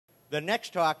The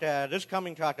next talk, this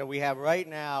coming talk that we have right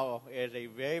now, is a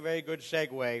very, very good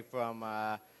segue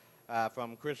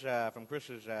from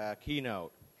Chris's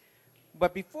keynote.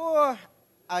 But before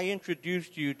I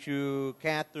introduce you to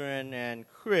Catherine and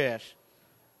Chris,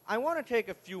 I want to take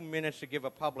a few minutes to give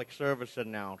a public service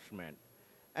announcement.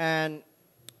 And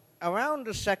around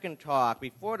the second talk,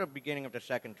 before the beginning of the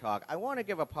second talk, I want to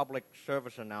give a public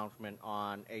service announcement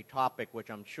on a topic which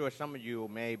I'm sure some of you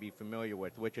may be familiar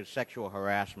with, which is sexual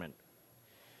harassment.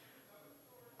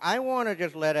 I want to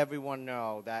just let everyone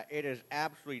know that it is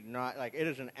absolutely not, like, it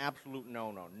is an absolute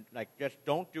no-no. Like, just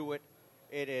don't do it.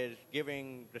 It is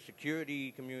giving the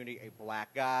security community a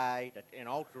black guy, and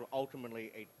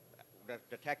ultimately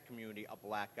the tech community a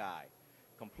black guy.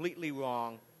 Completely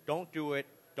wrong. Don't do it.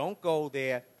 Don't go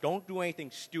there. Don't do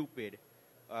anything stupid,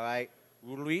 all right?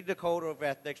 We'll read the code of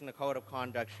ethics and the code of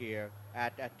conduct here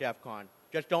at DEF CON.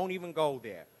 Just don't even go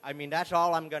there. I mean, that's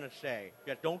all I'm going to say.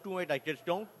 Just don't do it. Like, just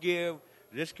don't give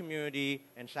this community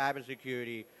and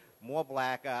cybersecurity more a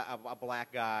black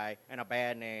guy and a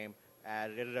bad name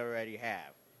as it already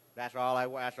have. That's all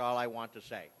I want to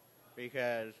say.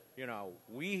 Because, you know,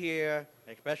 we here,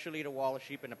 especially the Wall of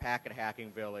Sheep and the Packet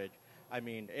Hacking Village, I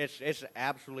mean, it's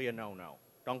absolutely a no-no.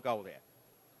 Don't go there,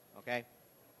 okay?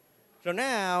 So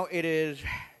now it is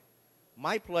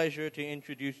my pleasure to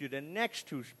introduce you to the next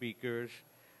two speakers.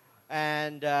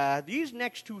 And these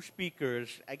next two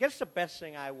speakers, I guess the best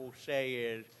thing I will say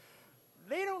is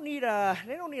they don't need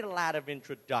a lot of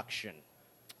introduction.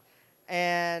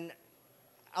 And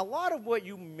a lot of what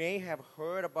you may have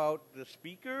heard about the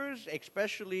speakers,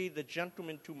 especially the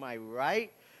gentleman to my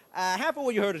right, half of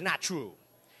what you heard is not true.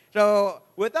 So,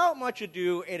 without much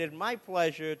ado, it is my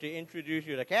pleasure to introduce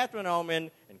you to Catherine Ullman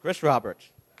and Chris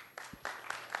Roberts.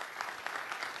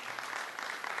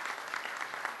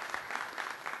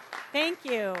 Thank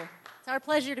you. It's our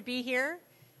pleasure to be here.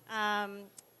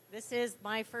 This is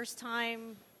my first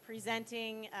time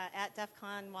presenting at DEF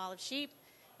CON Wall of Sheep.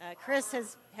 Chris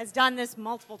has done this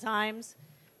multiple times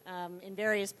in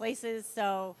various places,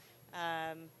 so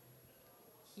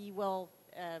he will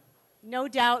no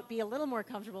doubt be a little more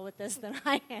comfortable with this than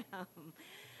I am. Let's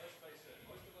face it,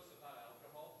 most of us have had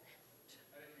alcohol,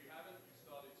 and if you haven't, you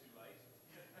started too late.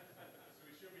 So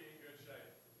we should be in good shape.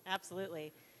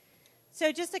 Absolutely.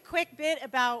 So just a quick bit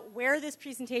about where this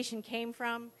presentation came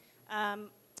from.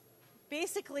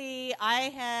 Basically, I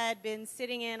had been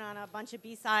sitting in on a bunch of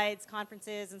B-Sides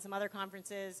conferences and some other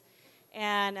conferences,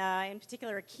 and in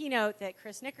particular a keynote that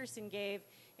Chris Nickerson gave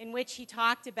in which he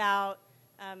talked about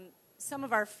some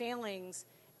of our failings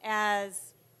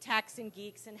as techs and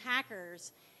geeks and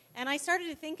hackers. And I started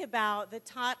to think about the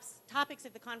topics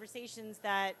of the conversations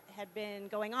that had been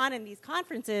going on in these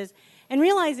conferences and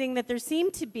realizing that there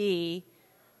seemed to be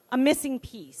a missing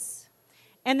piece.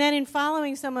 And then in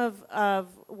following some of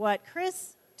what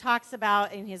Chris talks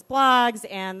about in his blogs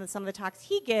and some of the talks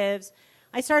he gives,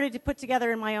 I started to put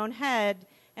together in my own head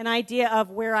an idea of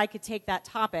where I could take that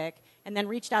topic, and then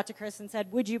reached out to Chris and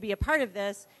said, would you be a part of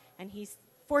this? And he,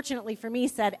 fortunately for me,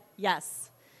 said yes.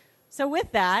 So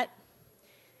with that,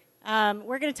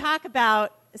 we're going to talk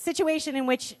about a situation in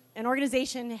which an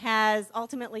organization has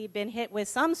ultimately been hit with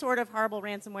some sort of horrible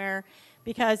ransomware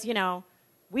because, you know,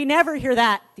 we never hear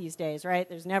that these days, right?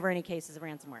 There's never any cases of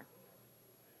ransomware.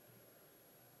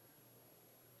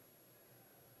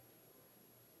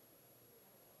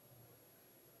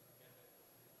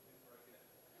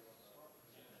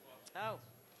 Oh. I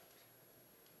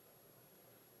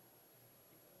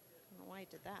don't know why I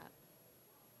did that.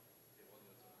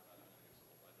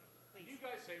 Can you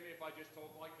guys see me if I just talk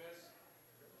like this?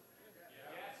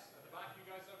 Yes? At the back, you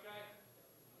guys okay?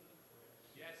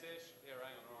 Yes-ish? Yeah,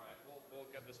 hang on, all right. We'll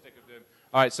get the stick of doom.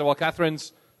 All right, so while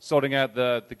Catherine's sorting out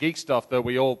the geek stuff that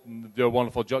we all do a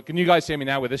wonderful job, can you guys hear me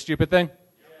now with this stupid thing?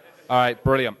 Yes. All right,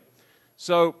 brilliant.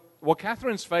 So what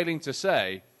Catherine's failing to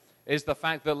say is the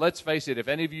fact that, let's face it, if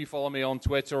any of you follow me on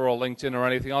Twitter or LinkedIn or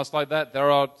anything else like that, there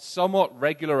are somewhat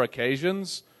regular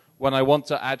occasions when I want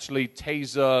to actually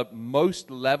taser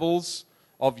most levels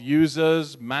of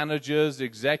users, managers,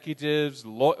 executives,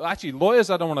 actually lawyers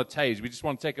I don't want to tase. We just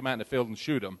want to take them out in the field and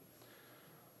shoot them.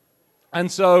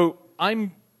 And so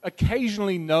I'm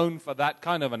occasionally known for that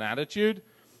kind of an attitude.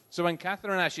 So when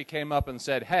Catherine actually came up and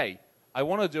said, hey, I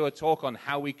want to do a talk on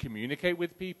how we communicate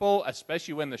with people,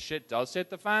 especially when the shit does hit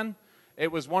the fan,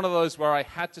 it was one of those where I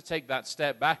had to take that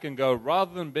step back and go,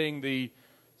 rather than being the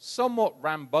somewhat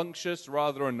rambunctious,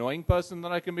 rather annoying person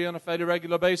that I can be on a fairly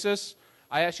regular basis,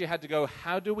 I actually had to go,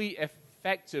 how do we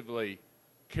effectively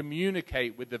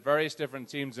communicate with the various different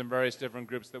teams and various different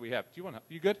groups that we have? Do you want help?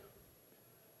 You good?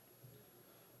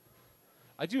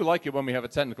 I do like it when we have a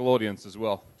technical audience as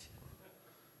well.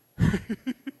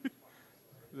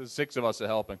 The 6 of us are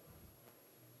helping.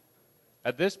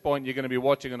 At this point, you're going to be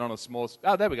watching it on a small...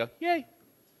 Oh, there we go. Yay.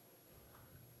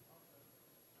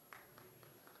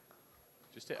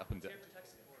 Just hit up and down.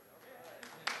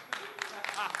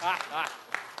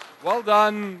 Well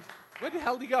done. Where the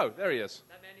hell did he go? There he is.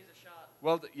 That man needs a shot.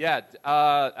 Well, yeah.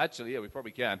 Actually, yeah, we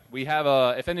probably can. We have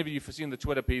if any of you have seen the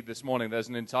Twitter feed this morning, there's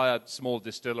an entire small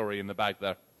distillery in the back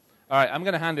there. All right, I'm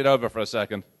going to hand it over for a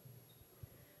second.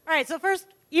 All right, so first,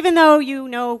 even though you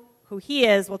know who he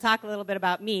is, we'll talk a little bit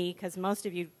about me, because most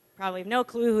of you probably have no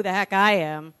clue who the heck I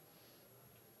am.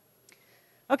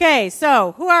 Okay,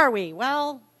 so who are we?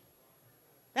 Well,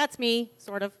 that's me,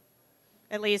 sort of,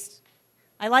 at least.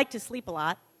 I like to sleep a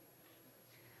lot.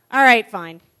 All right,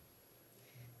 fine.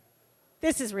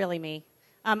 This is really me.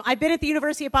 I've been at the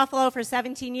University of Buffalo for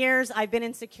 17 years. I've been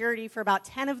in security for about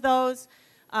 10 of those.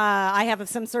 I have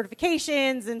some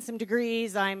certifications and some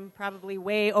degrees. I'm probably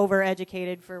way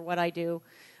overeducated for what I do.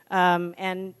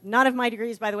 And none of my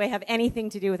degrees, by the way, have anything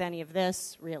to do with any of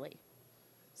this, really.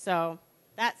 So,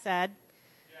 that said.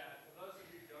 Yeah, for those of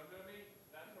you who don't know me,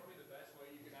 that's probably the best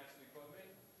way you can actually put me.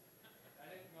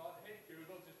 And if not, hit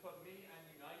Google, just put me and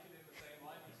United in the same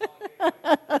line and start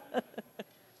getting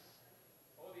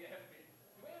Or the FB.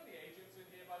 Do we have the agents in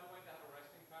here, by the way, that have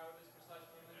arresting power at this precise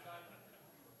moment in time?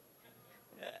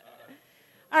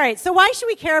 All right, so why should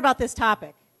we care about this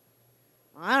topic?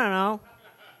 I don't know.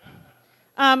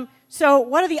 So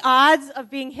what are the odds of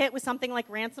being hit with something like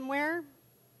ransomware?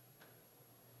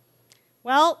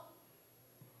 Well,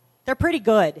 they're pretty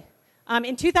good.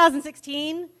 In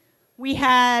 2016, we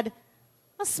had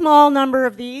a small number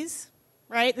of these,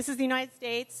 right? This is the United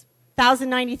States,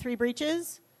 1,093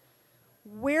 breaches.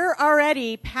 We're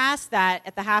already past that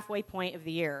at the halfway point of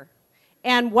the year.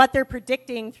 And what they're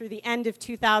predicting through the end of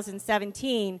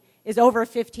 2017 is over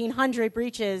 1,500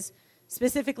 breaches,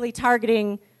 specifically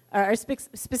targeting, or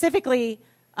specifically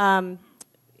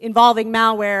involving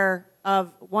malware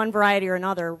of one variety or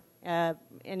another, and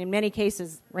in many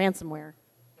cases, ransomware.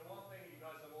 The one thing you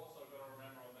guys have also got to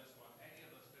remember on this one, any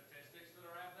of the statistics that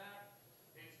are out there,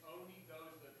 it's only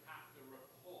those that have to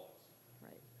report.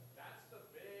 Right. That's the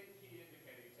big key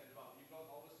indicator you tend to have.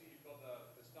 Obviously, you've got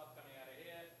the stuff coming out of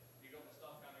here, you've got the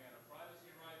stuff coming out of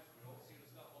privacy rights, we all see the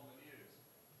stuff on the news.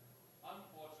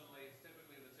 Unfortunately, it's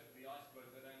typically the tip of the iceberg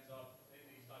that ends up in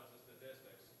these types of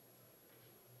statistics.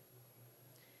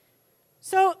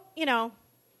 So, you know,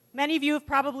 many of you have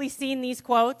probably seen these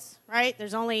quotes, right?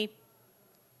 There's only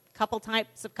a couple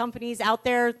types of companies out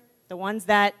there, the ones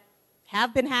that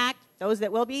have been hacked, those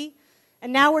that will be.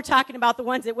 And now we're talking about the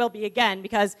ones that will be again,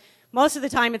 because most of the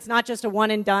time it's not just a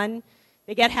one and done.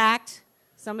 They get hacked,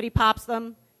 somebody pops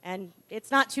them, and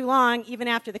it's not too long, even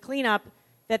after the cleanup,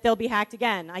 that they'll be hacked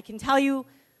again. I can tell you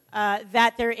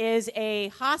that there is a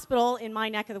hospital in my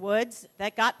neck of the woods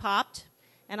that got popped,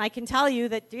 and I can tell you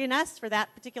that DNS for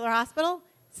that particular hospital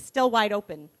is still wide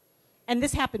open. And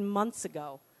this happened months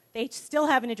ago. They still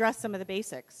haven't addressed some of the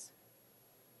basics.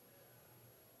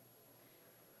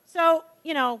 So,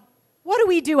 you know, what do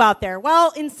we do out there?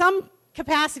 Well, in some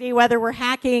capacity, whether we're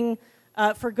hacking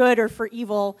for good or for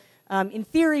evil, in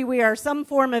theory, we are some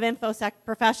form of InfoSec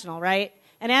professional, right?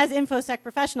 And as InfoSec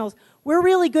professionals, we're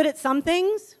really good at some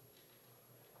things.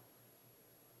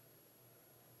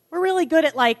 We're really good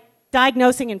at, like,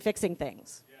 diagnosing and fixing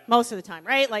things most of the time,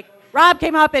 right? Like, Rob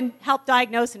came up and helped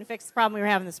diagnose and fix the problem we were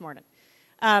having this morning.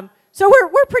 So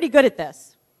we're pretty good at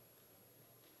this.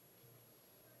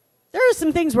 There are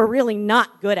some things we're really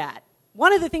not good at.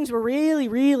 One of the things we're really,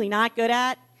 really not good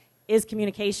at is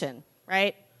communication,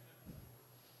 right?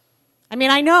 I mean,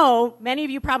 I know many of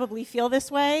you probably feel this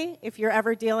way if you're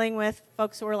ever dealing with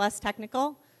folks who are less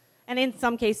technical, and in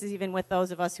some cases even with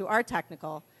those of us who are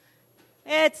technical.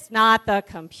 It's not the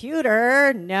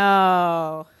computer,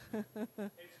 no.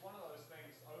 It's one of those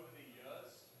things over the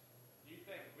years, you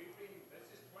think, this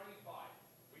is 25,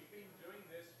 we've been doing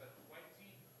this for 25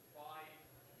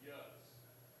 years.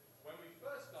 When we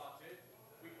first started,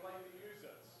 we blamed the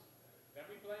users. Then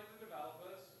we blamed the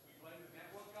developers, we blamed the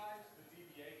network guys, the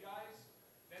DBA guys.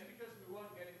 Then because we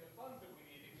weren't getting the funds that we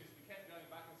needed, because we kept going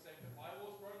back and saying the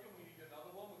firewall's broken, we need another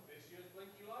one with this year's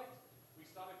blinky light, we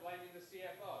started blaming the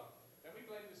CFO. Then we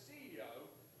blamed the CEO,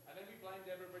 and then we blamed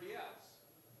everybody else.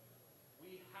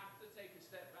 We have to take a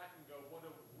step back and go, what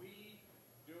are we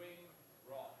doing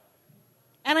wrong?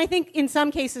 And I think in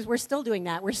some cases we're still doing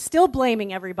that. We're still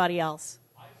blaming everybody else.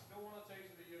 I still want to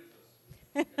taste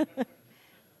the users.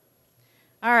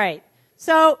 All right.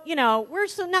 So, you know, we're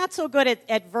not so good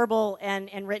at verbal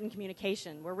and written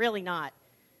communication. We're really not.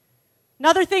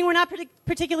 Another thing we're not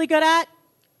particularly good at,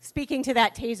 speaking to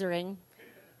that tasering.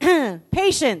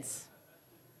 Patience.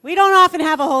 We don't often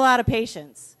have a whole lot of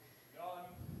patience.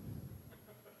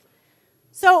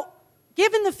 So,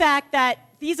 given the fact that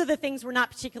these are the things we're not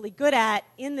particularly good at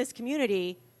in this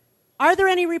community, are there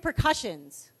any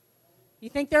repercussions? You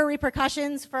think there are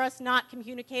repercussions for us not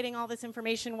communicating all this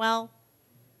information well?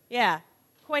 Yeah,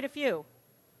 quite a few.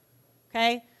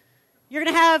 Okay? You're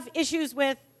going to have issues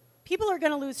with people are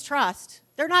going to lose trust.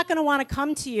 They're not going to want to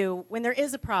come to you when there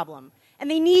is a problem.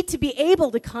 And they need to be able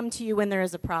to come to you when there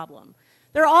is a problem.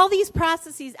 There are all these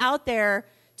processes out there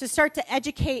to start to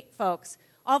educate folks,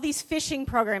 all these phishing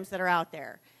programs that are out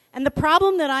there. And the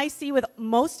problem that I see with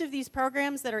most of these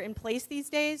programs that are in place these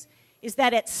days is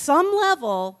that at some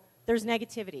level, there's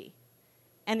negativity.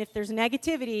 And if there's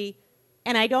negativity,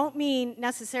 and I don't mean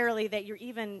necessarily that you're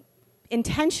even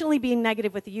intentionally being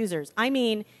negative with the users. I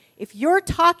mean, if you're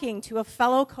talking to a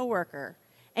fellow coworker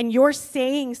and you're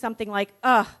saying something like,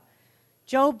 ugh,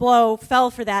 Joe Blow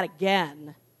fell for that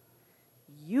again,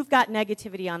 you've got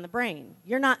negativity on the brain.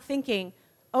 You're not thinking,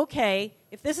 okay,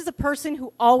 if this is a person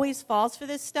who always falls for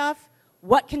this stuff,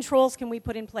 what controls can we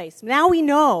put in place? Now we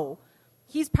know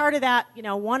he's part of that,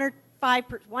 1 to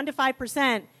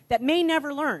 5% that may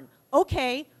never learn.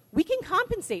 Okay, we can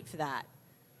compensate for that.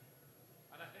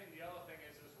 And I think the other thing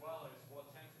is as well is what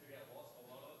tends to get lost a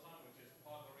lot of the time, which is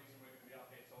part of the reason we're going to be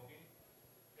up here talking,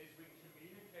 is we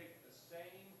communicate the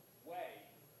same way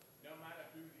no matter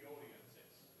who the audience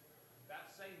is.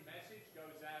 That same message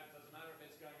goes out, doesn't matter if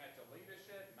it's going out to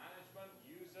leadership, management,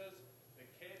 users, the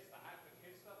kids, the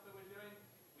kids stuff that we're doing.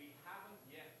 We haven't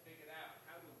yet figured out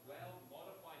how to well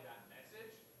modify that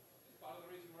message. It's part of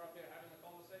the reason we're up here having a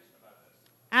conversation about this.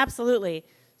 Absolutely.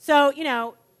 So,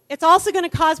 it's also going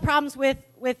to cause problems with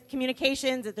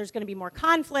communications, that there's going to be more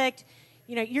conflict.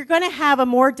 You're going to have a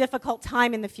more difficult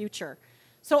time in the future.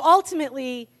 So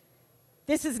ultimately,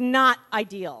 this is not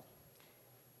ideal.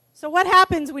 So what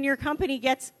happens when your company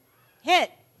gets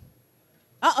hit?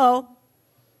 Uh-oh,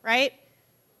 right?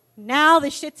 Now the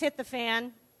shit's hit the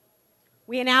fan.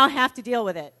 We now have to deal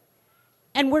with it.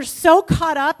 And we're so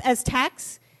caught up as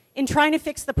techs in trying to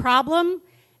fix the problem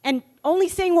and only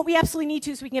saying what we absolutely need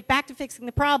to so we can get back to fixing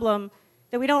the problem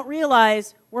that we don't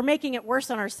realize we're making it worse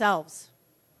on ourselves.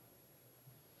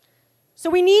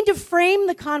 So we need to frame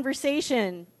the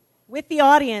conversation with the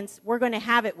audience we're going to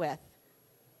have it with.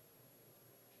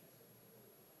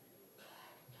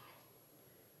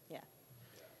 Yeah.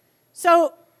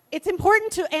 So it's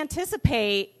important to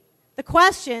anticipate the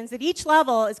questions that each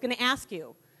level is going to ask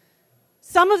you.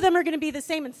 Some of them are going to be the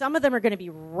same and some of them are going to be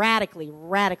radically,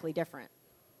 radically different.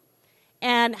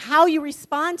 And how you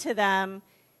respond to them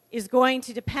is going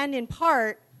to depend in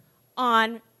part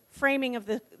on framing of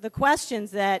the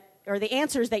questions or the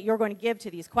answers that you're going to give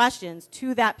to these questions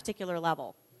to that particular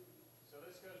level. So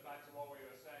this goes back to what we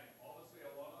were saying. Obviously,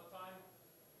 a lot of the time,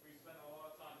 we spend a lot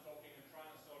of time talking and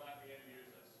trying to sort out the end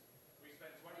users. We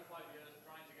spent 25 years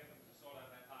trying to get them to sort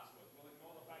out their passwords. We'll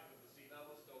ignore the fact that the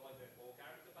C-levels still like their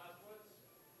 4-character passwords.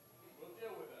 We'll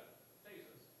deal with it.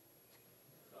 Tasers.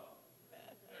 So,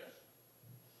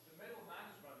 the middle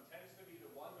management tends to be the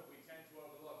one that we tend to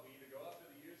overlook. We either go after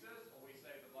the users or we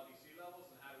say the bloody C-levels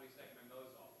and how do we segment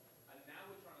those off. And now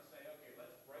we're trying to say, okay,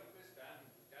 let's break this down.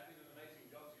 Kathy did an amazing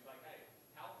job. She's like, hey,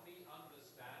 help me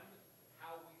understand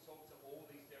how we talk to all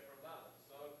these different levels.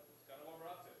 So it's kind of what we're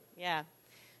up to. Yeah.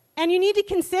 And you need to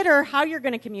consider how you're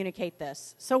going to communicate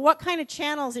this. So what kind of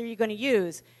channels are you going to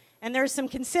use? And there's some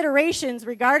considerations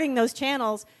regarding those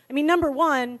channels. I mean, number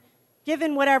one,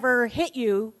 given whatever hit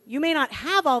you, you may not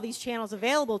have all these channels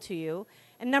available to you.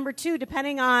 And number two,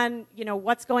 depending on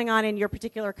what's going on in your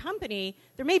particular company,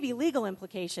 there may be legal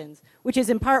implications, which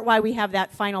is in part why we have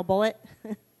that final bullet.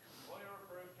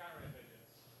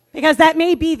 Because that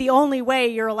may be the only way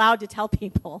you're allowed to tell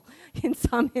people in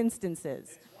some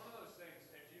instances. It's one of those things,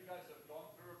 if you guys have gone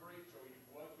through a breach or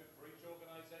you've worked with breach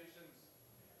organizations,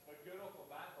 for good or for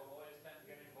bad, the lawyers tend to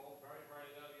get involved very, very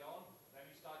early on. Then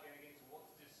you start getting into what's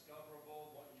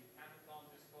discoverable, what you can and can't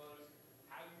disclose,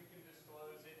 how you can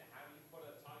disclose it, how you put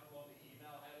a title on the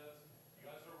email headers.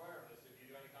 You guys are aware of this if you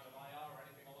do any kind of IR or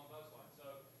anything along those lines.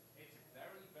 So it's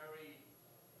very, very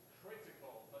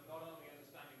critical for not only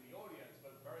understanding the audience,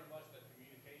 but very much the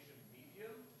communication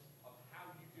medium of how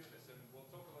you do this. And we'll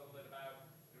talk a little bit about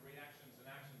the reactions and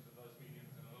actions of those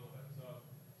mediums in a little bit. So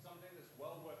something that's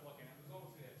well worth looking at. There's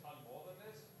obviously a ton more than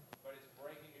this, but it's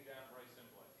breaking it down very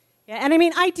simply. Yeah, and I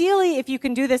mean, ideally, if you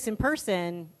can do this in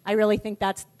person, I really think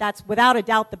that's without a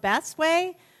doubt the best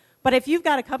way. But if you've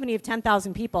got a company of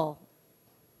 10,000 people,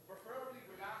 Preferably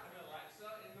without an Alexa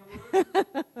in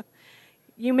the room.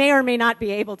 you may or may not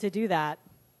be able to do that.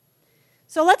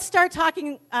 So let's start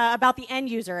talking about the end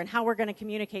user and how we're going to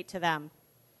communicate to them.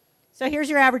 So here's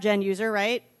your average end user,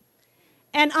 right?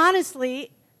 And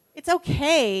honestly, it's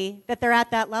okay that they're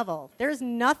at that level. There's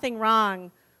nothing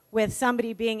wrong with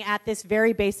somebody being at this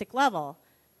very basic level.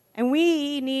 And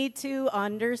we need to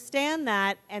understand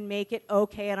that and make it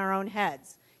okay in our own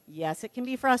heads. Yes, it can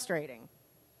be frustrating.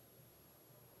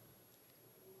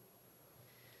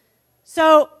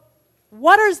 So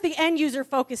what is the end user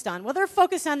focused on? Well, they're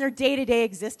focused on their day-to-day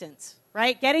existence,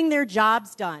 right? Getting their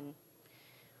jobs done.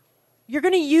 You're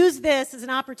going to use this as an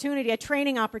opportunity, a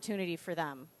training opportunity for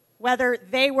them. Whether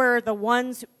they were the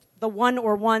one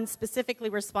or one specifically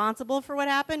responsible for what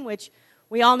happened, which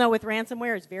we all know with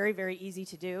ransomware is very, very easy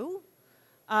to do.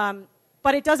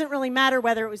 But it doesn't really matter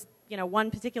whether it was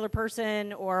one particular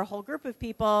person or a whole group of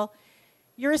people.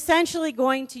 You're essentially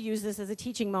going to use this as a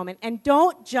teaching moment. And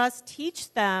don't just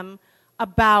teach them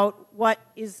about why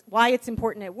it's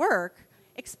important at work.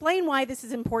 Explain why this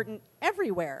is important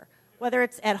everywhere, whether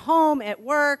it's at home, at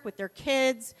work, with their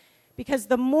kids. Because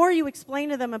the more you explain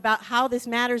to them about how this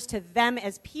matters to them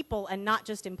as people and not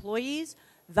just employees,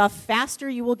 the faster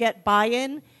you will get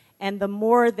buy-in and the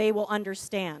more they will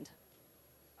understand.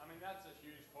 I mean, that's a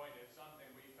huge point. It's something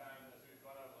we found as we've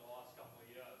gone over the last couple of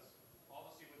years.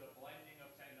 Obviously, with a blending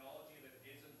of technology that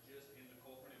isn't just in the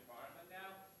corporate environment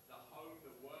now, the home,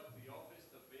 the work, the office,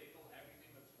 the vehicle,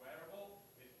 everything that's wearable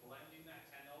is blending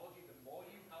that technology. The more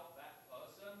you help that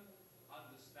person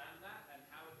understand that and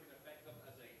how it can affect them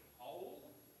as a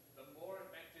whole, the more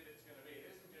effective it's going to be.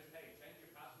 It isn't just, hey, change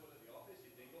your password at the office,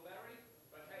 your dingleberry,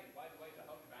 but hey, by the way, the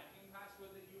home banking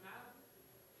password that you have,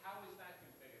 how is that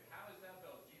configured? How is that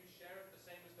built? Do you share it the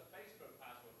same as the Facebook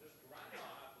password? Does grandma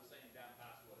have the same damn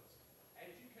passwords?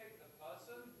 Educate the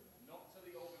person, not to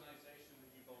the organization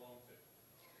that you belong to.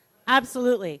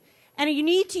 Absolutely. And you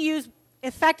need to use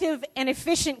effective and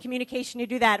efficient communication to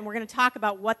do that, and we're going to talk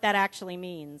about what that actually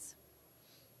means.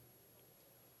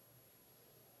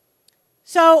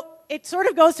 So it sort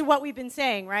of goes to what we've been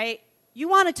saying, right? You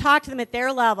want to talk to them at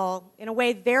their level in a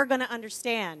way they're going to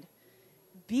understand.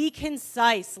 Be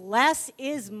concise. Less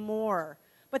is more.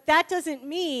 But that doesn't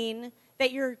mean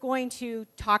that you're going to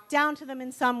talk down to them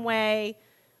in some way.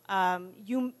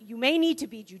 You may need to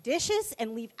be judicious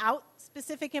and leave out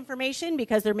specific information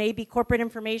because there may be corporate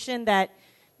information that,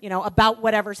 about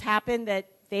whatever's happened that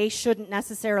they shouldn't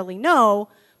necessarily know.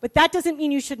 But that doesn't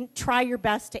mean you shouldn't try your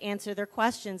best to answer their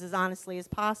questions as honestly as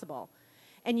possible.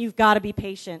 And you've got to be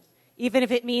patient. Even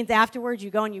if it means afterwards you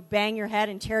go and you bang your head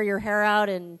and tear your hair out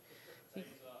and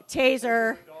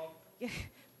taser.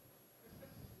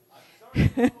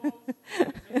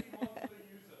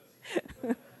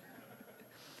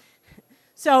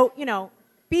 So,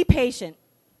 be patient.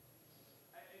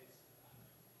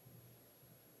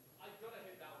 I've got to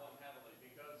hit that one heavily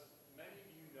because many of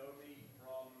you know me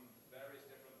from various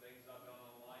different things I've done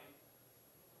online.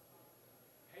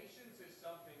 Patience is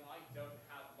something I don't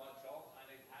have much of, and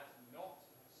it has not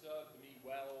served me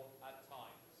well at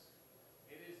times.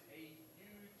 It is a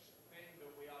huge thing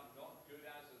that we are not good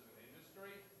at as an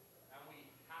industry, and we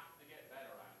have to get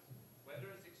better at. Whether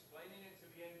it's explaining it to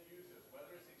the end users,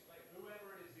 whether it's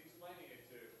whoever it is explaining it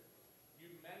to,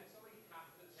 you mentally have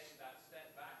to take that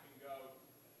step back and go,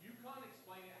 you can't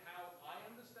explain it how I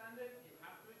understand it, you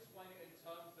have to explain it in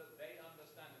terms that they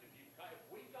understand it. If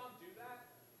we can't do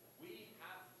that, we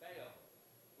have failed.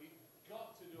 We've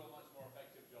got to do a much more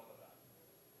effective job of that.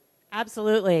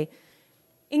 Absolutely.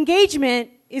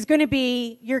 Engagement is going to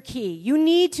be your key. You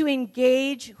need to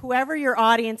engage whoever your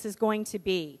audience is going to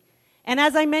be. And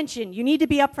as I mentioned, you need to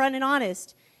be upfront and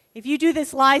honest. If you do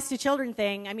this lies to children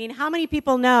thing, I mean, how many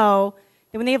people know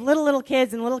that when they have little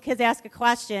kids and little kids ask a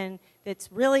question that's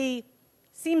really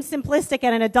seems simplistic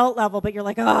at an adult level, but you're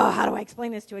like, oh, how do I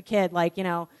explain this to a kid? Like,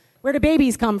 where do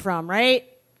babies come from, right?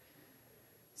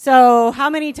 So how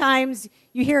many times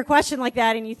you hear a question like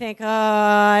that and you think,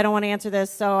 I don't want to answer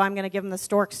this, so I'm going to give them the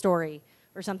stork story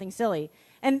or something silly.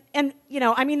 And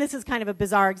I mean, this is kind of a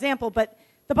bizarre example, but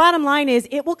the bottom line is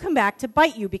it will come back to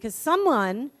bite you because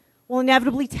someone will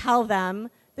inevitably tell them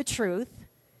the truth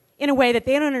in a way that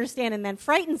they don't understand and then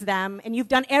frightens them, and you've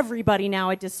done everybody now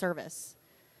a disservice.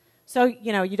 So,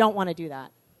 you don't want to do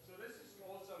that. So this is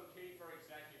also key for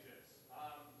executives.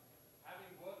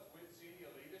 Having worked with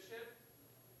senior leadership,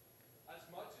 as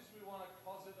much as we want to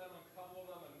cosset them and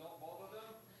cuddle them and not bother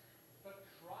them, for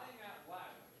crying out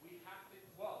loud, we have to,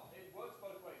 it works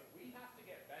both ways. We have to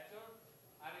get better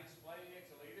at explaining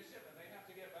it to leadership, and they have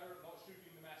to get better at not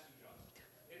shooting the messenger.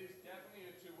 It is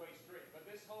definitely a two-way street. But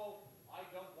this whole, I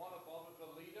don't want to bother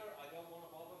the leader, I don't want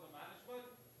to bother the management,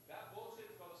 that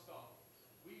bullshit's got to stop.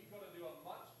 We've got to do a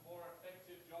much more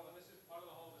effective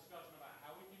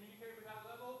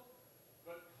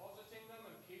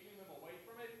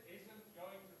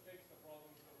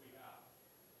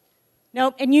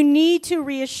Nope. And you need to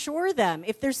reassure them.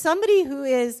 If there's somebody who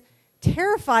is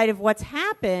terrified of what's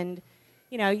happened,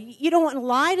 you know, you don't want to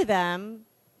lie to them,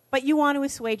 but you want to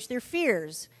assuage their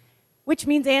fears, which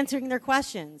means answering their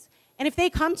questions. And if they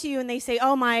come to you and they say,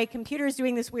 oh, my computer is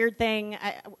doing this weird thing.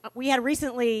 We had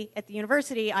recently at the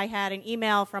university, I had an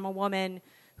email from a woman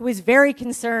who was very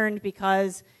concerned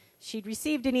because she'd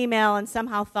received an email and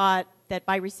somehow thought that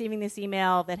by receiving this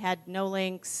email that had no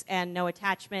links and no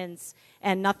attachments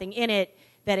and nothing in it,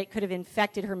 that it could have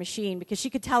infected her machine because she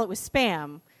could tell it was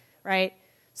spam, right?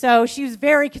 So she was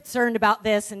very concerned about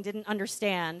this and didn't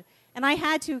understand. And I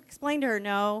had to explain to her,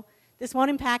 no, this won't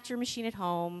impact your machine at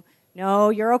home. No,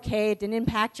 you're okay. It didn't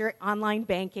impact your online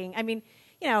banking. I mean,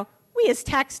 you know, we as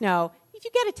techs know, if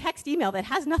you get a text email that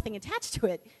has nothing attached to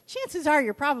it, chances are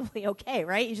you're probably okay,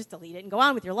 right? You just delete it and go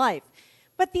on with your life.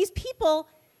 But these people,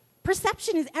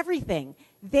 perception is everything.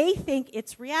 They think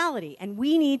it's reality, and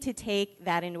we need to take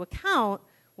that into account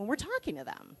when we're talking to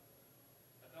them.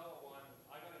 Another one,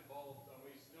 I got involved, and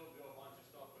we still do a bunch of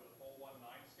stuff with the 419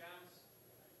 scams.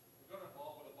 We got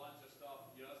involved with a bunch of stuff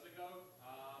years ago.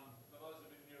 For those of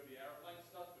you who knew the airplane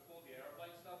stuff, before the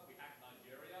airplane stuff, we hacked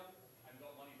Nigeria and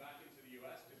got money back into the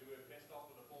US because we were pissed off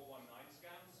with the 419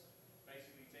 scams,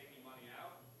 basically taking money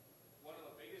out. One of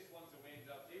the biggest ones that we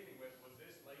ended up dealing with was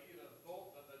this lady that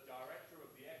thought that the director of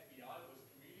the FBI was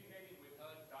communicating with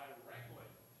her directly.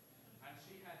 And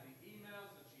she had the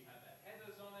emails, and she had the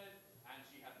headers on it, and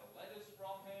she had the letters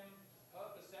from him.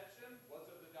 Her perception was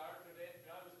that the director of the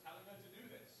FBI was telling her to do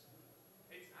this.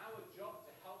 It's our job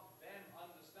to help them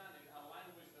understand in a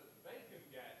language that they can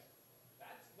get.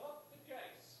 That's not the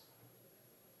case.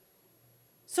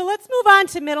 So let's move on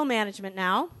to middle management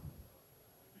now.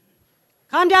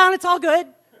 Calm down, it's all good,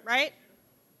 right?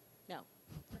 No.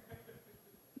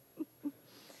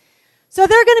 So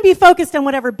they're going to be focused on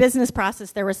whatever business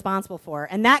process they're responsible for,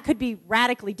 and that could be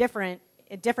radically different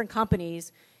in different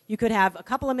companies. You could have a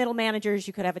couple of middle managers,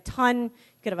 you could have a ton, you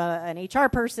could have an HR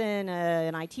person,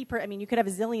 an IT person, I mean, you could have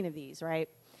a zillion of these, right?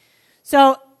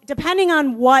 So depending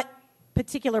on what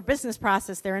particular business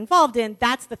process they're involved in,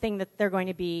 that's the thing that they're going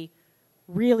to be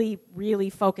really, really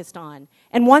focused on.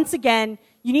 And once again,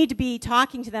 you need to be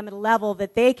talking to them at a level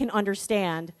that they can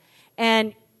understand.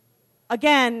 And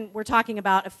again, we're talking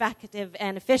about effective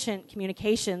and efficient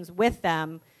communications with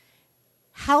them.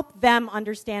 Help them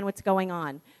understand what's going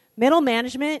on. Middle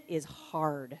management is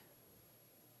hard.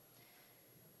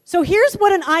 So here's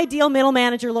what an ideal middle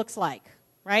manager looks like,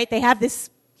 right? They have this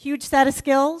huge set of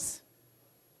skills.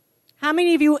 How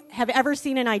many of you have ever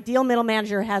seen an ideal middle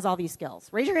manager who has all these skills?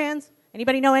 Raise your hands.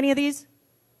 Anybody know any of these?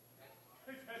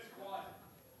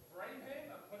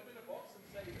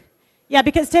 Yeah,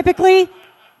 because typically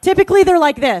they're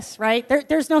like this, right?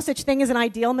 There's no such thing as an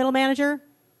ideal middle manager.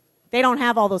 They don't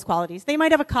have all those qualities. They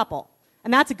might have a couple,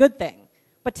 and that's a good thing.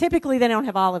 But typically they don't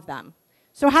have all of them.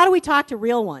 So how do we talk to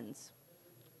real ones?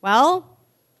 Well,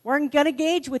 we're going to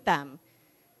engage with them.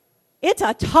 It's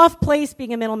a tough place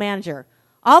being a middle manager.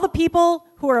 All the people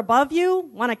who are above you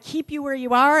want to keep you where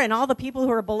you are, and all the people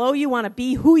who are below you want to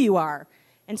be who you are.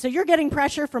 And so you're getting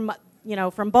pressure from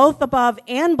both above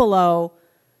and below,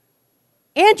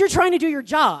 and you're trying to do your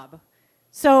job.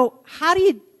 So how do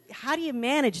you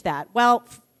manage that? Well,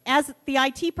 as the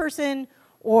IT person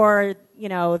or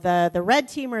the red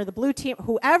team or the blue team,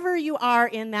 whoever you are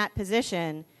in that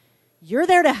position, you're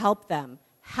there to help them.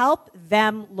 Help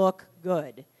them look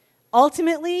good.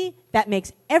 Ultimately, that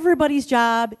makes everybody's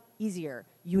job easier.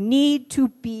 You need to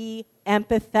be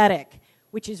empathetic,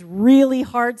 which is really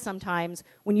hard sometimes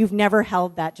when you've never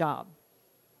held that job.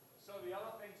 So the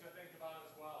other thing to think about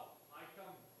as well, I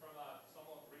come from a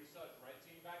somewhat research red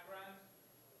team background,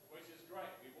 which is great.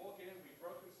 We walk in, we've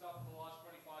broken stuff for the last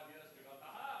 25 years, we go,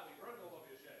 aha, we broke all of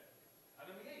your shit.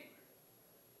 And then we leave.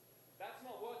 That's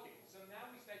not working. So now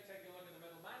we start taking a look at the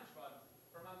middle management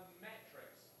from a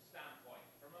metrics standpoint,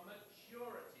 from a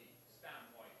maturity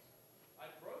standpoint. I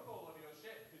broke all of your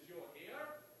shit because you're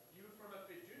here. You, from a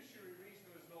fiduciary reason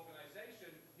as an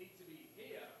organization, need to be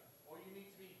here, or you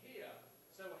need to be here.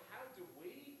 So how do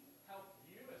we help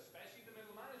you, especially the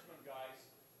middle management guys,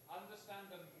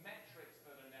 understand the metrics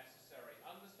that are necessary,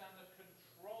 understand the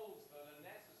controls that are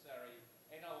necessary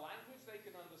in a language they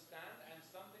can understand and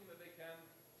something that they can,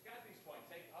 to Kathy's point,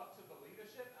 take up to the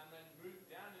leadership and then move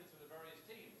down into the various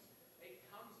teams. It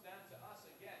comes down to us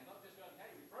again, not just going, hey,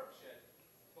 we broke shit,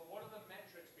 but what are the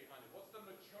metrics behind it? What's the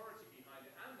maturity behind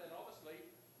it? And then obviously,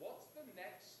 what's the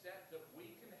next step that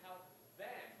we can help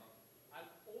them and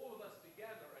all of us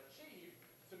together achieve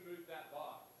to move that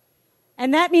bar?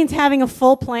 And that means having a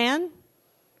full plan.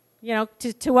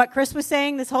 To what Chris was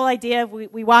saying, this whole idea of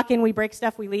we walk in, we break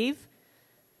stuff, we leave.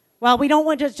 Well, we don't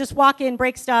want to just walk in,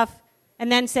 break stuff,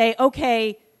 and then say,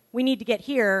 okay, we need to get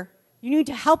here. You need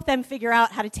to help them figure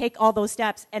out how to take all those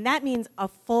steps, and that means a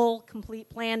full, complete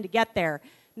plan to get there.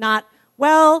 Not,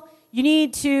 well, you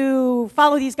need to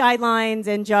follow these guidelines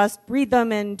and just read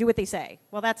them and do what they say.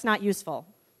 Well, that's not useful.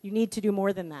 You need to do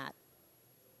more than that.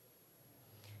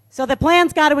 So the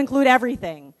plan's got to include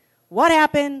everything. What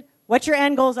happened, what your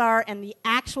end goals are, and the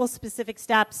actual specific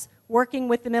steps, working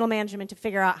with the middle management to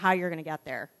figure out how you're going to get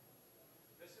there.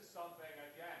 This is something,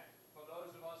 again, for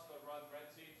those of us that run red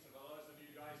teams, and for those of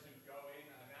you guys who go in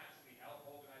and actually help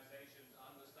organizations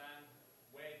understand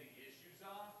where the issues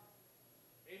are,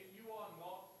 if you are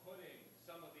not putting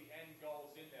some of the end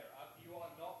goals in there, if you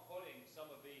are not putting some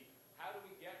of the, how do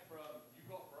we get from you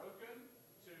got broken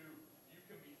to you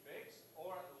can be fixed,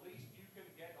 or at least you can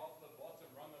get off the bottom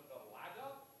rung of the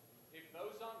ladder, if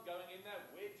those aren't going in there,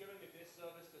 we're doing a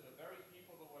disservice to the very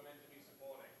people that we're meant to be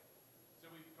supporting. So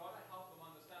we've got to help them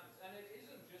understand this. And it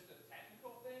isn't just a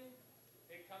technical thing.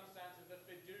 It comes down to the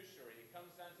fiduciary. It comes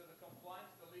down to the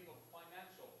compliance, the legal,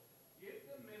 financial. Give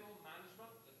the middle management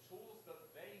the tools that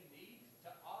they need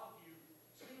to argue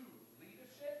to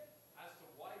leadership as to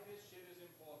why this shit is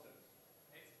important.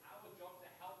 It's our job to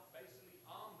help basically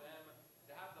arm them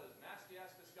to have those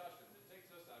nasty-ass discussions. It takes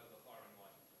us out of the firing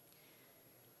line.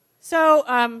 So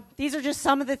these are just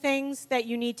some of the things that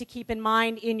you need to keep in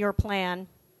mind in your plan.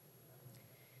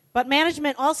 But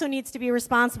management also needs to be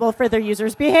responsible for their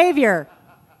users' behavior.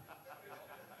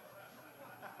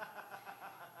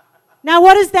 Now,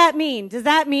 what does that mean? Does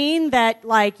that mean that,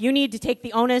 like, you need to take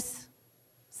the onus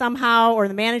somehow, or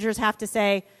the managers have to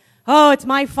say, oh, it's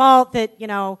my fault that, you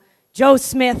know, Joe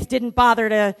Smith didn't bother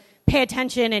to pay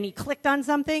attention and he clicked on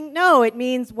something? No, it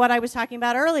means what I was talking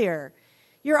about earlier.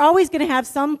 You're always going to have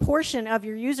some portion of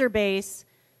your user base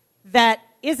that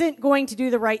isn't going to do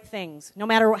the right things, no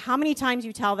matter how many times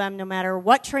you tell them, no matter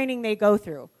what training they go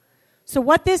through. So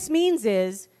what this means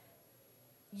is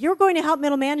you're going to help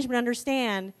middle management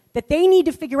understand that they need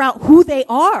to figure out who they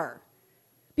are.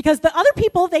 Because the other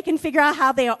people, they can figure out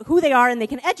who they are, and they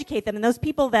can educate them. And those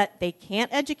people that they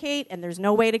can't educate, and there's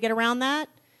no way to get around that,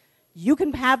 you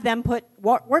can have them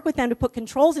work with them to put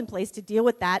controls in place to deal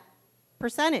with that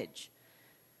percentage.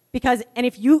 Because, and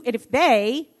if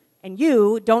they and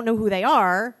you don't know who they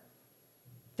are,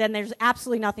 then there's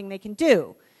absolutely nothing they can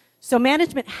do. So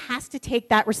management has to take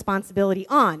that responsibility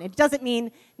on. It doesn't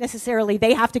mean necessarily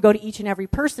they have to go to each and every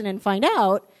person and find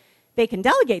out. They can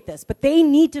delegate this, but they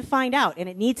need to find out, and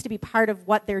it needs to be part of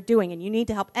what they're doing, and you need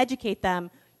to help educate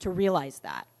them to realize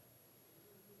that.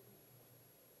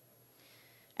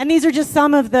 And these are just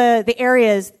some of the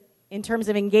areas in terms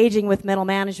of engaging with middle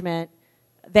management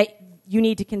that you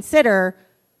need to consider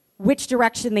which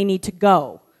direction they need to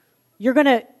go. You're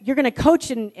gonna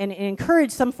coach and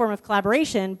encourage some form of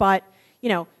collaboration, but you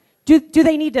know, do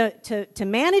they need to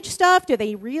manage stuff? Do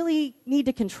they really need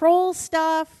to control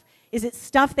stuff? Is it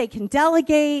stuff they can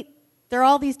delegate? There are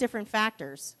all these different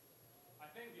factors.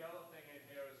 I think the other thing in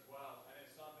here as well, and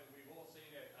it's something we've all seen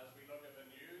it as we look at the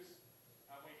news,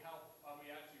 and we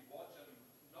actually watch, and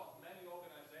not many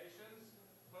organizations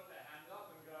put their hand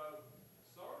up and go,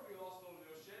 sorry, we lost all of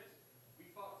your shit, we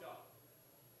fucked up.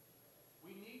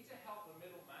 We need to help the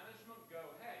middle management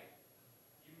go, hey,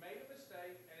 you made a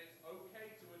mistake, and it's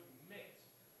okay to admit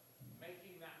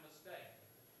making that mistake.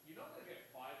 You're not going to get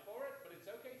fired for it, but it's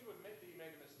okay to admit that you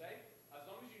made a mistake, as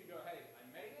long as you can go, hey, I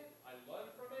made it, I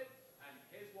learned from it, and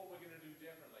here's what we're going to do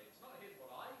differently. It's not here's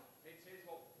what it's here's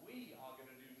what we are going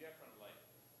to do differently.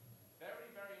 Very,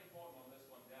 very important on this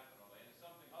one, definitely, and it's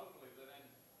something hopefully that then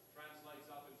translates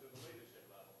up into the leadership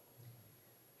level.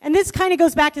 And this kind of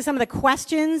goes back to some of the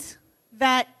questions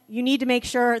that you need to make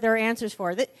sure there are answers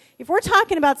for. That if we're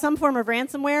talking about some form of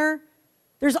ransomware,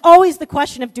 there's always the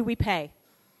question of, do we pay?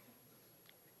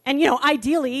 And, you know,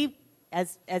 ideally,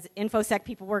 as InfoSec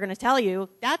people were going to tell you,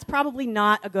 that's probably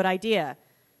not a good idea.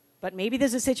 But maybe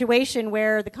there's a situation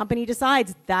where the company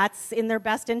decides that's in their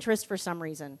best interest for some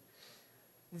reason.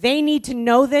 They need to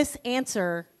know this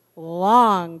answer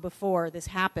long before this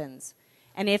happens.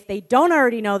 And if they don't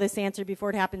already know this answer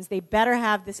before it happens, they better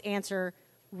have this answer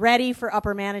ready for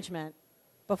upper management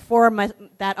before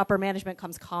that upper management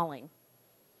comes calling.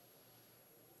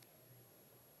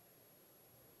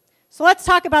 So let's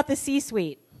talk about the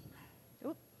C-suite.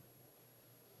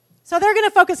 So they're going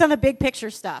to focus on the big picture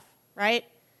stuff, right?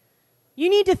 You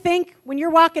need to think, when you're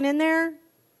walking in there,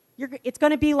 it's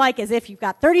going to be like as if you've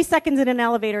got 30 seconds in an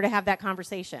elevator to have that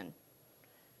conversation.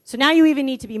 So now you even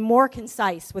need to be more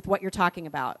concise with what you're talking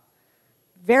about.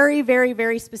 Very, very,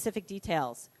 very specific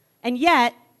details. And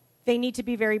yet, they need to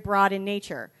be very broad in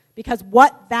nature. Because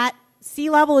what that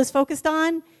C-level is focused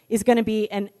on is going to be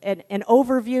an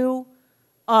overview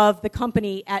of the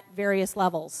company at various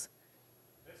levels.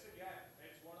 This again,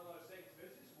 it's one of those things.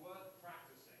 This is worth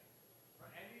practicing.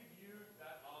 For any of you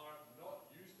that are not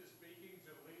used to speaking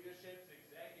to leadership,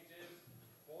 executives,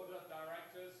 board of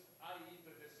directors, i.e.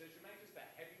 the decision makers, the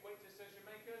heavyweight decision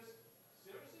makers,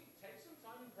 seriously, take some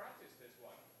time and practice this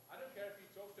one. I don't care if you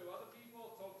talk to other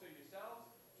people, talk to yourselves,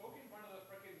 talk in front of the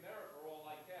freaking mirror for all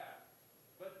I care.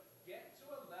 But get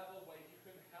to a level where you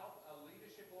can help a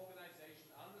leadership organization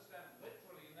understand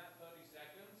literally in that 30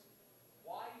 seconds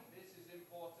why this is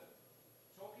important.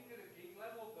 Talking at a geek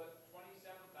level that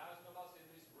 27,000 of us in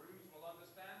this room will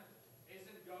understand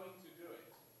isn't going to do it.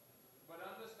 But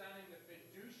understanding the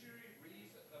fiduciary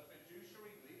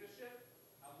leadership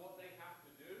and what they have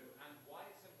to do and why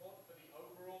it's important for the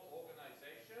overall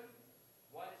organization,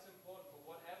 why it's important for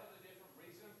whatever the different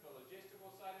reasons, the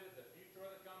logistical side of it, the future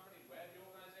of the company, where the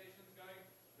organization is going,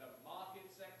 the market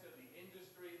sector, the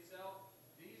industry itself.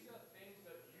 These are things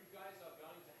that you guys are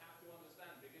going to have to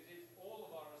understand because it's all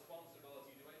of our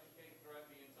responsibility to educate throughout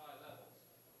the entire levels.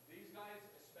 These guys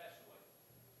especially.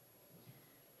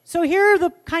 So here are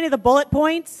the kind of the bullet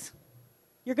points.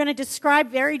 You're going to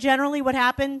describe very generally what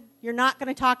happened. You're not going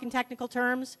to talk in technical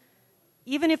terms.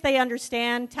 Even if they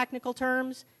understand technical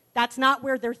terms, that's not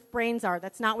where their brains are.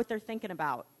 That's not what they're thinking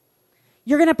about.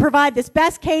 You're going to provide this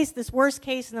best case, this worst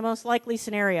case, and the most likely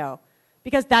scenario.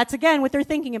 Because that's, again, what they're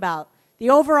thinking about. The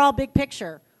overall big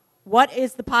picture. What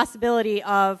is the possibility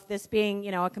of this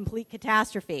being, a complete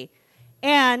catastrophe?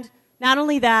 And not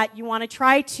only that, you want to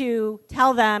try to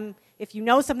tell them, if you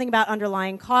know something about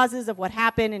underlying causes of what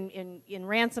happened in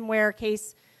ransomware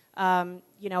case,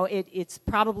 it's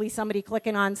probably somebody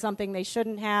clicking on something they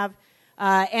shouldn't have.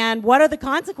 And what are the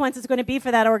consequences going to be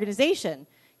for that organization?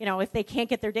 If they can't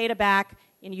get their data back,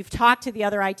 and you've talked to the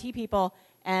other IT people,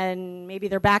 and maybe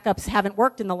their backups haven't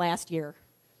worked in the last year.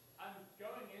 I'm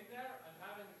going in there and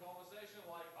having the conversation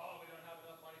like, oh, we don't have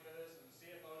enough money for this, and the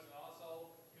CFO's an arsehole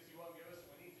because he won't give us,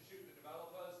 we need to shoot the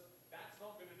developers. That's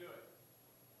not going to do it.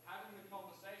 Having the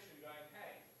conversation going,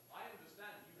 hey, I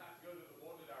understand you have to go to the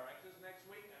board of directors next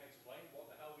week and explain what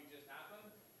the hell we just happened.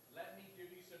 Let me give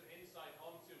you some insight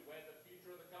onto where the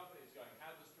future of the company is going,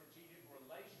 how the strategic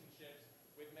relationships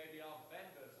with maybe our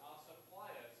vendors, our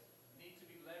suppliers, need to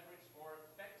be leveraged more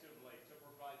effectively to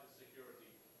provide the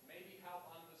security. Maybe help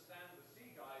understand the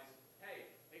C guys, hey,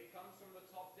 it comes from the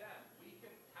top down. We can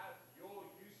have your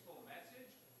useful message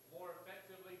more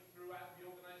effectively throughout the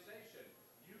organization.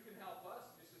 You can help us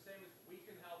just the same as we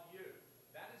can help you.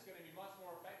 That is going to be much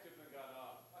more effective than going,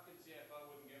 fucking CFO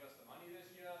wouldn't give us the money this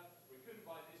year. We couldn't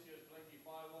buy this year's blinky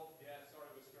firewall. Yeah,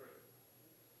 sorry, we're screwed.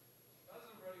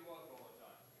 Doesn't really work all the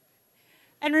time.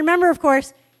 And remember, of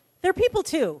course, they're people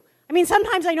too. I mean,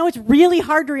 sometimes I know it's really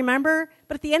hard to remember,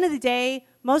 but at the end of the day,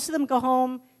 most of them go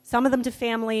home, some of them to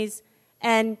families,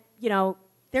 and,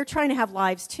 they're trying to have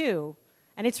lives too.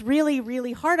 And it's really,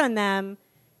 really hard on them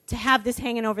to have this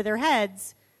hanging over their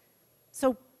heads.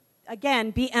 So,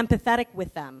 again, be empathetic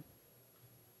with them.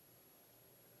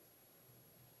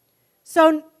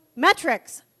 So,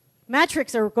 metrics.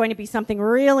 Metrics are going to be something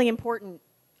really important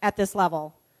at this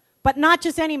level, but not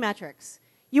just any metrics.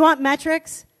 You want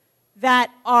metrics that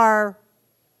are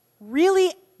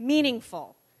really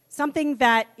meaningful. Something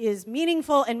that is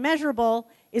meaningful and measurable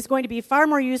is going to be far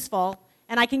more useful.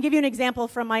 And I can give you an example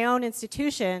from my own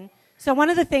institution. So one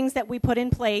of the things that we put in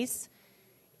place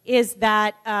is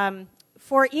that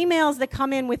for emails that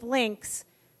come in with links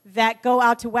that go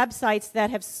out to websites that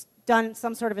have done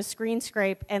some sort of a screen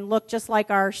scrape and look just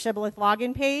like our Shibboleth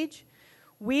login page,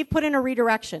 we've put in a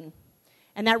redirection.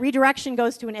 And that redirection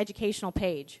goes to an educational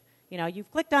page.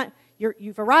 You've clicked on,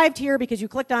 you've arrived here because you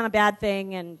clicked on a bad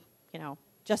thing, and,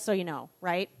 just so you know,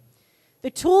 right?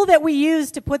 The tool that we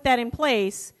use to put that in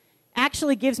place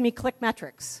actually gives me click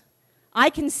metrics. I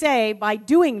can say, by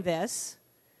doing this,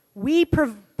 we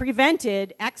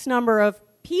prevented X number of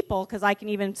people, because I can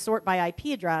even sort by IP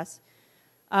address,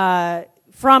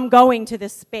 from going to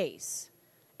this space.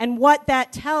 And what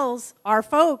that tells our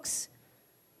folks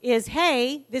is,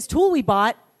 hey, this tool we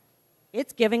bought,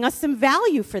 it's giving us some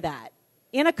value for that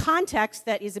in a context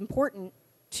that is important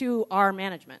to our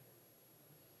management.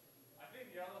 I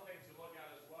think the other thing to look at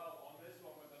as well on this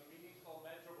one with the meaningful,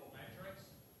 measurable metrics,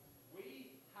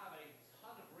 we have a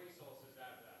ton of resources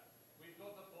out there. We've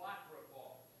got the Black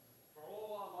Report. For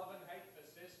all our love and hate for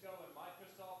Cisco and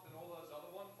Microsoft and all those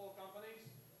other wonderful companies,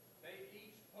 they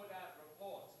each put out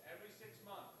reports every 6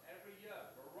 months, every year,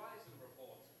 Verizon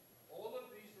reports. All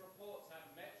of these reports have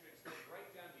metrics that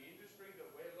break down the industry that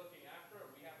we're looking after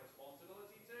and we have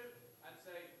responsibility to, and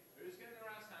say who's getting their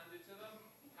ass handed to them,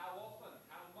 how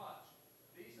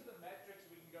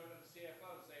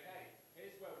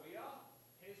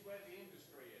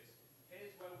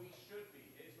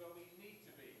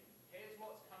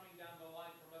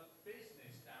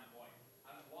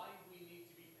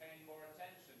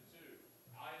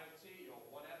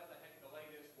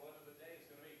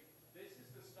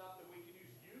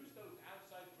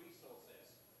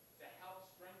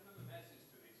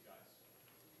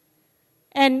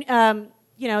And,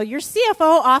 your CFO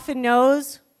often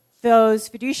knows those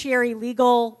fiduciary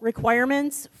legal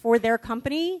requirements for their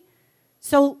company.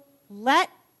 So let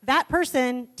that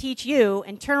person teach you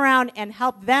and turn around and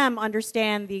help them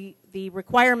understand the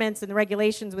requirements and the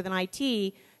regulations within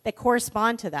IT that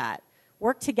correspond to that.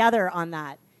 Work together on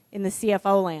that in the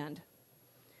CFO land.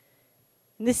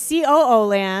 In the COO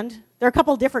land, there are a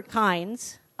couple different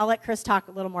kinds. I'll let Chris talk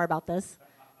a little more about this.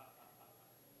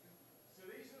 So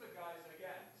these are the guys,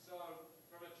 again, so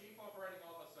from a chief operating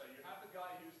officer, you have the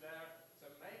guy who's there to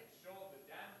make sure the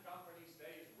damn company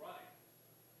stays running.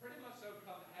 Pretty much so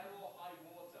come hell or high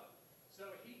water.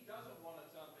 So he doesn't want to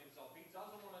turn things off. He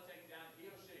doesn't want to take down, he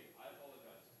or she, I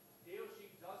apologize. He or she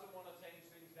doesn't want to change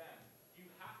things down. You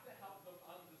have to help them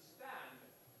understand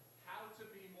how to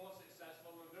be more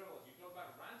successful than doers. You talk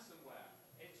about ransomware.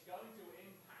 It's going to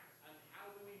impact, and how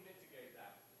do we mitigate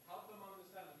that? Help them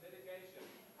understand the mitigation.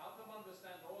 Help them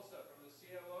understand also from the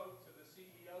COO to the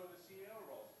CEO, the CEO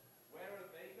roles. Where are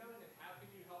they going, and how can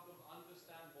you help them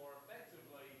understand more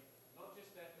effectively, not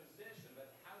just their position,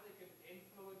 but how they can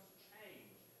influence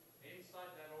change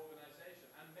inside that organization,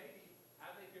 and maybe how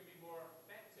they can be more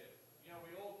effective.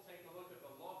 We all take a look at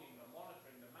the logging, the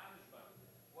monitoring, the management.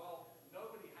 Well,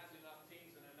 nobody has enough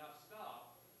teams and enough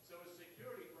staff. So as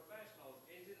security professionals,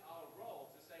 is it our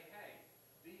role to say, hey,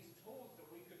 these tools that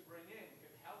we could bring in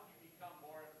could help you become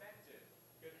more effective,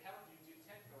 could help you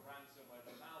detect the ransomware,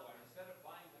 the malware. Instead of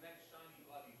buying the next shiny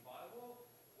bloody firewall,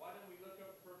 why don't we look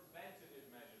at preventative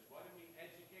measures? Why don't we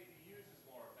educate the users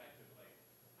more effectively?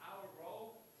 Our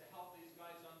role to help these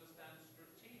guys understand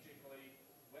strategically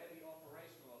where the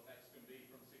operational effects can be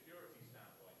from a security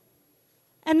standpoint.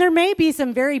 And there may be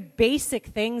some very basic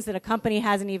things that a company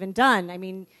hasn't even done. I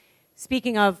mean,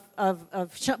 speaking of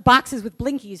boxes with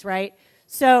blinkies, right?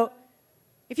 So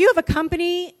if you have a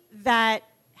company that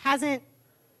hasn't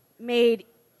made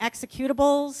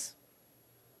executables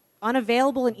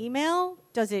unavailable in email,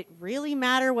 does it really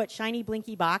matter what shiny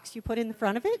blinky box you put in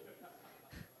front of it?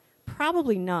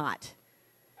 Probably not.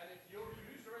 And if your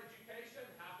user education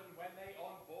happened when they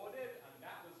onboarded and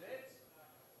that was it,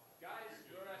 guys,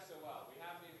 you're SOL. We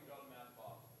haven't even gotten that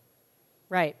far.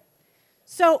 Right.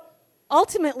 So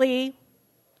ultimately,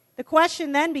 the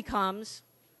question then becomes,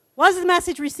 was the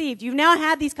message received? You've now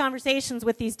had these conversations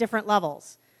with these different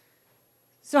levels.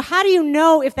 So how do you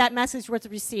know if that message was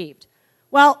received?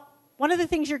 Well, one of the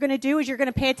things you're going to do is you're going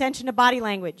to pay attention to body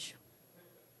language.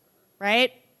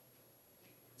 Right?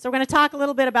 So we're going to talk a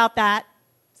little bit about that.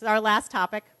 This is our last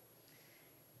topic.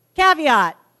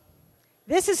 Caveat.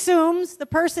 This assumes the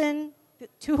person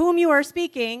to whom you are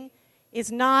speaking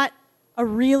is not a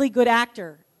really good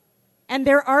actor. And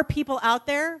there are people out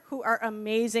there who are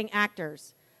amazing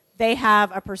actors. They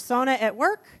have a persona at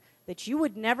work that you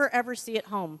would never, ever see at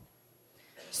home.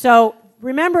 So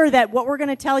remember that what we're going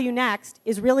to tell you next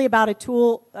is really about a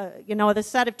tool, the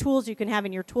set of tools you can have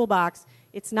in your toolbox.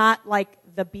 It's not like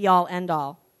the be-all,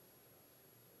 end-all.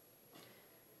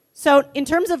 So in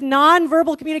terms of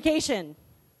nonverbal communication,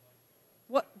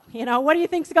 what do you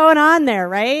think's going on there,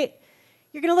 right?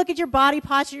 You're going to look at your body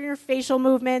posture, your facial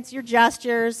movements, your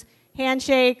gestures,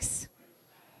 handshakes.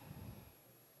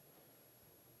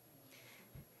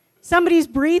 Somebody's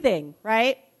breathing,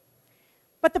 right?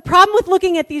 But the problem with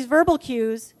looking at these verbal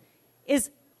cues is,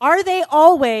 are they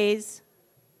always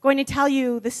going to tell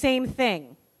you the same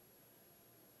thing?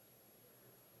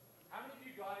 How many of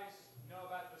you guys know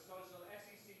about the social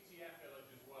SECTF village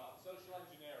as well, social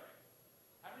engineering?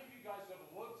 How many of you guys have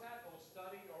looked at or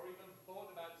studied or even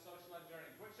thought about social engineering?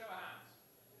 Quick show of hands.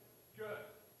 Good.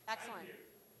 Excellent. Thank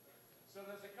you. So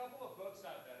there's a couple of books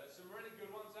out there. There's some really good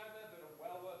ones out there that are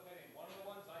well worth reading. One of the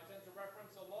ones I tend to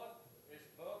reference a lot is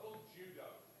Verbal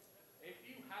Judo. If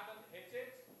you haven't hit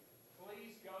it,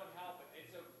 please go and help it.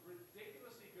 It's a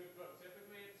ridiculously good book.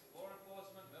 Typically it's law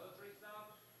enforcement, military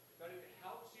stuff, but it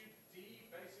helps you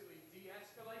basically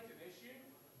de-escalate an issue.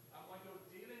 And when you're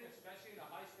dealing, especially in a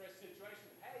high-stress situation,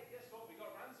 hey, guess what? We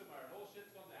got ransomware and all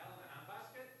shit's gone to hell in a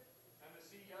handbasket, and the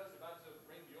CEO's about to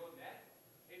wring your neck.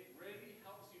 It really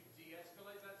helps you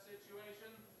de-escalate that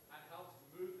situation and helps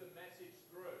move the message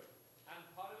through. And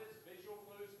part of it's visual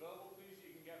clues, verbal clues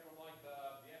you can get from like the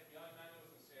FBI manuals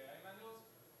and CIA manuals,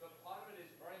 but part of it is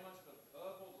very much the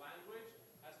verbal language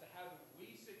as to how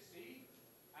we succeed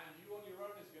and you on your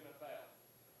own is going to fail.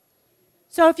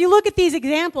 So if you look at these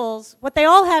examples, what they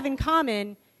all have in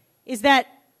common is that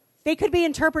they could be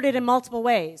interpreted in multiple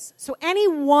ways. So any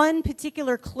one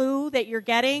particular clue that you're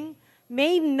getting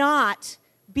may not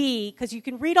be, because you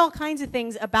can read all kinds of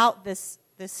things about this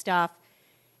stuff.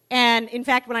 And in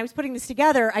fact, when I was putting this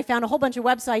together, I found a whole bunch of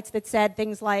websites that said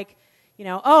things like,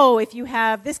 oh, if you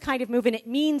have this kind of movement, it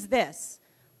means this.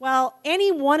 Well,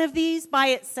 any one of these by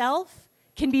itself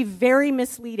can be very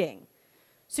misleading.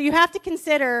 So you have to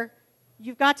consider,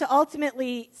 you've got to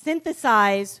ultimately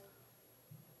synthesize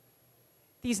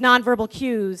these nonverbal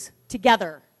cues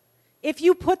together. If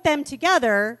you put them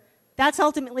together, that's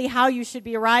ultimately how you should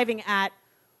be arriving at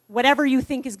whatever you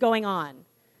think is going on.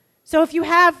 So if you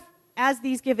have, as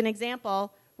these give an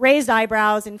example, raised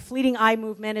eyebrows and fleeting eye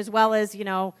movement, as well as,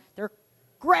 they're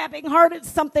grabbing hard at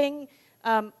something,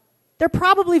 they're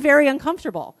probably very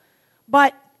uncomfortable.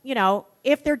 But,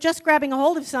 if they're just grabbing a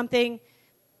hold of something,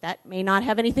 that may not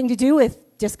have anything to do with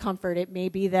discomfort. It may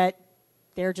be that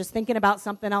they're just thinking about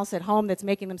something else at home that's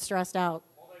making them stressed out.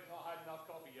 Or they've not had enough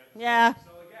coffee yet. Yeah. So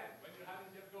again, when you're having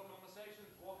difficult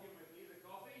conversations, walk in with either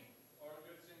coffee or a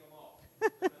good single malt.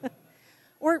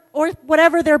 or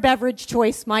whatever their beverage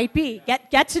choice might be.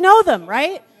 Get to know them,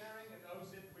 right? Sharing and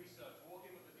OSINT research, walk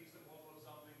in with a decent bottle of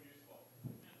something useful.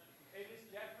 It is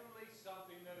definitely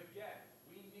something that, again,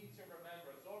 we need to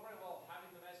remember. It's all very well having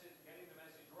the message, getting the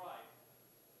message right,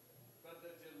 but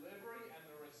the delivery and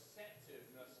the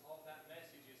receptiveness of that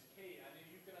message is key. And if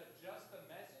you can adjust the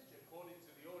message according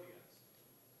to the audience,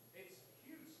 it's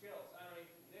huge skills. I mean,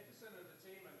 Nickerson and the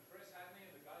team and Chris Hackney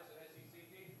and the guys at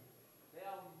SECT, they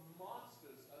are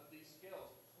masters of these skills.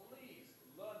 Please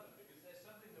learn them, because there's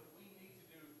something that we need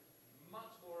to do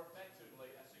much more effectively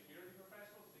as security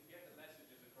professionals to get the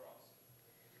messages across.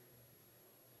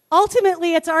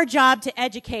 Ultimately, it's our job to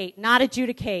educate, not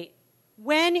adjudicate.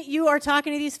 When you are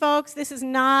talking to these folks, this is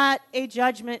not a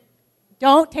judgment.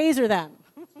 Don't taser them.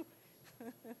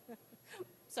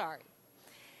 Sorry.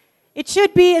 It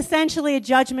should be essentially a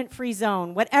judgment-free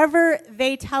zone. Whatever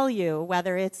they tell you,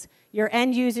 whether it's your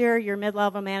end user, your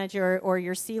mid-level manager, or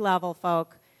your C-level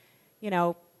folk,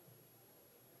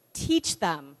 teach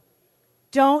them.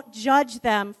 Don't judge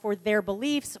them for their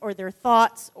beliefs or their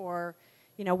thoughts or,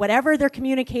 whatever they're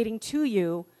communicating to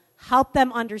you. Help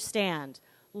them understand.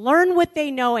 Learn what they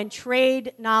know and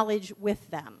trade knowledge with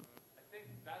them. I think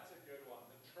that's a good one.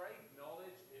 The trade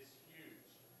knowledge is huge.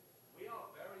 We are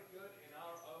very good in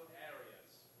our own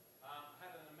areas.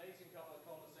 Had an amazing couple of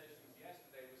conversations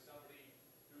yesterday with somebody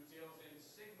who deals in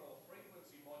signal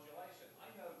frequency modulation. I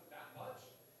know that much,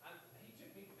 and he took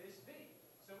me this deep.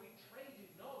 So we traded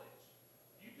knowledge.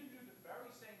 You can do the very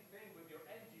same thing with your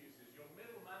end users, your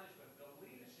middle management, the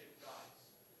leadership guys.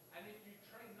 And if you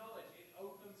trade knowledge, it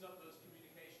opens up those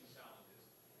communication challenges.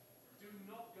 Do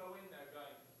not go in there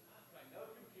going, I know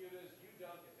computers, you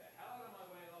don't, get the hell out of my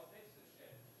way and I'll fix this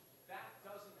shit. That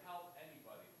doesn't help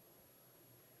anybody.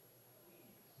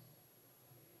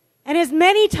 And as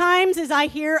many times as I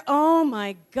hear, oh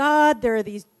my God, there are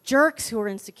these jerks who are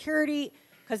in security,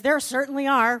 because there certainly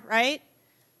are, right?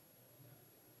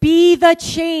 Be the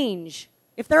change.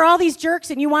 If there are all these jerks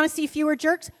and you want to see fewer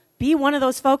jerks, be one of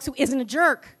those folks who isn't a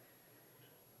jerk.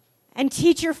 And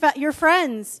teach your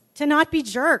friends to not be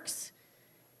jerks.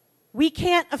 We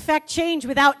can't affect change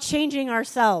without changing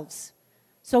ourselves.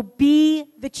 So be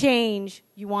the change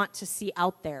you want to see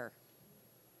out there.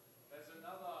 There's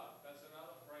another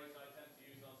phrase I tend to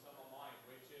use on some of mine,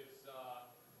 which is,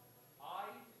 I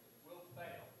will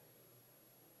fail.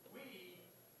 We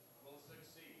will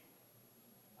succeed.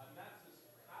 And that's as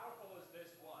powerful as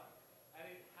this one. And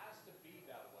it has to be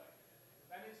that way.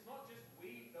 And it's not just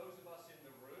we, those of us in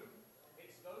the room.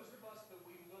 It's those of us that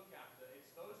we look after.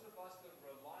 It's those of us that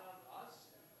rely on us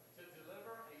to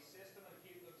deliver a system and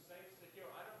keep them safe, secure.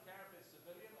 I don't care if it's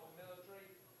civilian or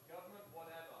military, government,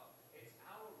 whatever. It's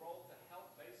our role to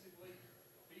help basically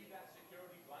be that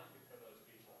security blanket for those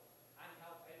people and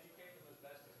help educate them as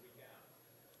best as we can.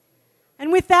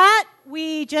 And with that,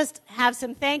 we just have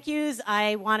some thank yous.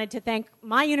 I wanted to thank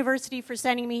my university for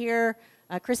sending me here,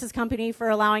 Chris's company for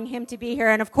allowing him to be here,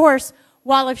 and of course,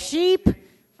 Wall of Sheep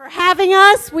for having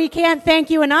us. We can't thank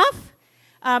you enough.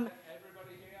 Everybody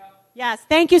here? Yes,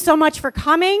 thank you so much for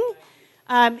coming.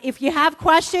 If you have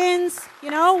questions,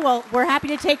 we're happy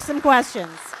to take some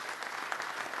questions.